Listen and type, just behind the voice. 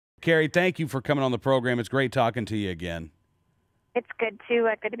Carrie, thank you for coming on the program. It's great talking to you again. It's good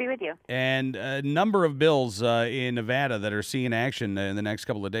to be with you. And a number of bills in Nevada that are seeing action in the next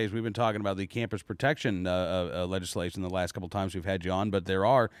couple of days. We've been talking about the campus protection legislation the last couple of times we've had you on, but there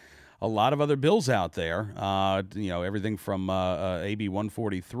are a lot of other bills out there. Everything from AB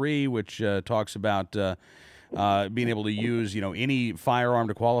 143, which talks about being able to use, any firearm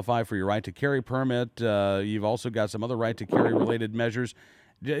to qualify for your right to carry permit. You've also got some other right to carry related measures.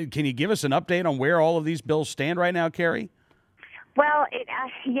 Can you give us an update on where all of these bills stand right now, Carrie? Well,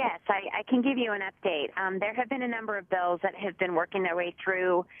 yes, I can give you an update. There have been a number of bills that have been working their way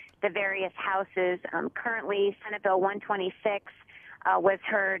through the various houses. Currently, Senate Bill 126 was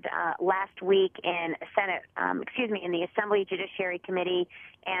heard last week in in the Assembly Judiciary Committee,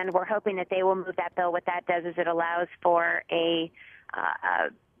 and we're hoping that they will move that bill. What that does is it allows for a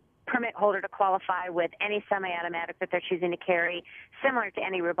permit holder to qualify with any semi-automatic that they're choosing to carry, similar to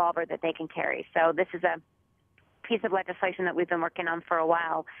any revolver that they can carry. So this is a piece of legislation that we've been working on for a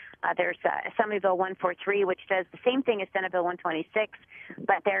while. There's Assembly Bill 143, which does the same thing as Senate Bill 126,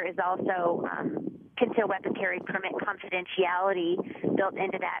 but there is also concealed weapon carry permit confidentiality built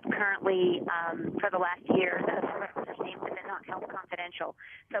into that. Currently, for the last year, the permits are deemed to be not held confidential.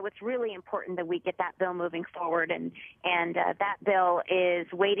 So it's really important that we get that bill moving forward, and that bill is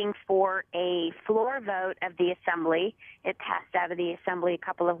waiting for a floor vote of the Assembly. It passed out of the Assembly a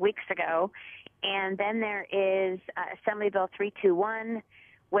couple of weeks ago. And then there is Assembly Bill 321,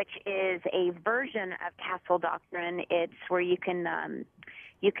 which is a version of Castle Doctrine. It's where you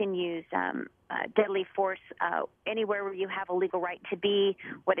can use deadly force anywhere where you have a legal right to be.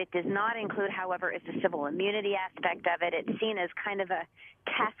 What it does not include, however, is the civil immunity aspect of it. It's seen as kind of a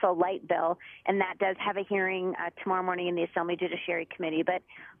Castle light bill, and that does have a hearing tomorrow morning in the Assembly Judiciary Committee. But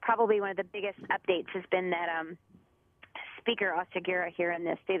probably one of the biggest updates has been that Speaker Oseguera here in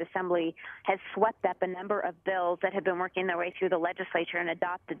the State Assembly has swept up a number of bills that have been working their way through the legislature and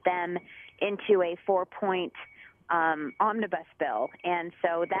adopted them into a 4-point omnibus bill. And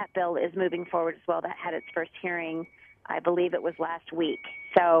so that bill is moving forward as well. That had its first hearing, I believe it was last week.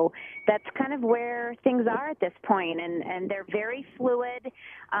 So that's kind of where things are at this point, and they're very fluid.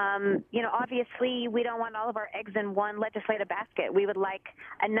 Obviously, we don't want all of our eggs in one legislative basket. We would like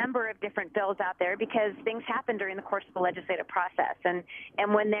a number of different bills out there because things happen during the course of the legislative process. And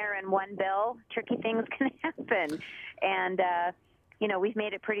when they're in one bill, tricky things can happen. And we've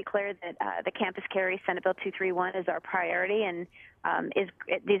made it pretty clear that the campus carry Senate Bill 231 is our priority, and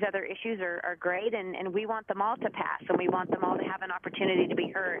these other issues are great, and we want them all to pass, and we want them all to have an opportunity to be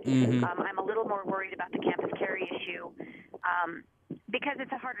heard. Mm-hmm. I'm a little more worried about the campus carry issue because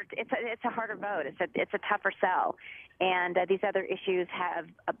it's a harder vote. It's a tougher sell, and these other issues have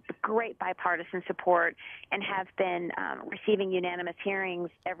a great bipartisan support and have been receiving unanimous hearings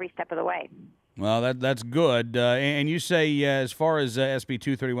every step of the way. Well, that's good. And you say, as far as SB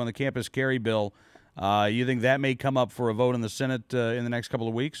 231, the campus carry bill, you think that may come up for a vote in the Senate in the next couple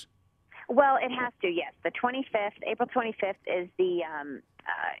of weeks? Well, it has to, yes. The 25th, April 25th, is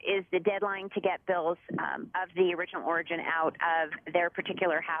the deadline to get bills of the original origin out of their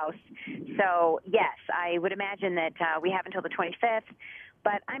particular house. So, yes, I would imagine that we have until the 25th.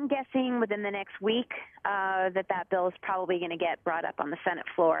 But I'm guessing within the next week that bill is probably going to get brought up on the Senate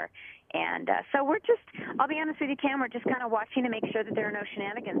floor. And so I'll be honest with you, Cam, we're just kind of watching to make sure that there are no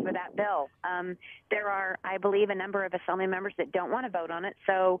shenanigans with that bill. There are, I believe, a number of Assembly members that don't want to vote on it,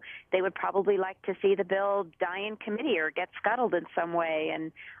 so they would probably like to see the bill die in committee or get scuttled in some way.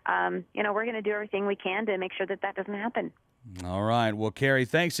 And, we're going to do everything we can to make sure that doesn't happen. All right. Well, Carrie,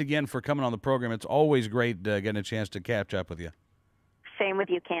 thanks again for coming on the program. It's always great getting a chance to catch up with you. Same with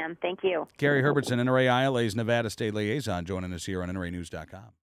you, Cam. Thank you. Carrie Herbertson, NRA ILA's Nevada State Liaison, joining us here on NRAnews.com.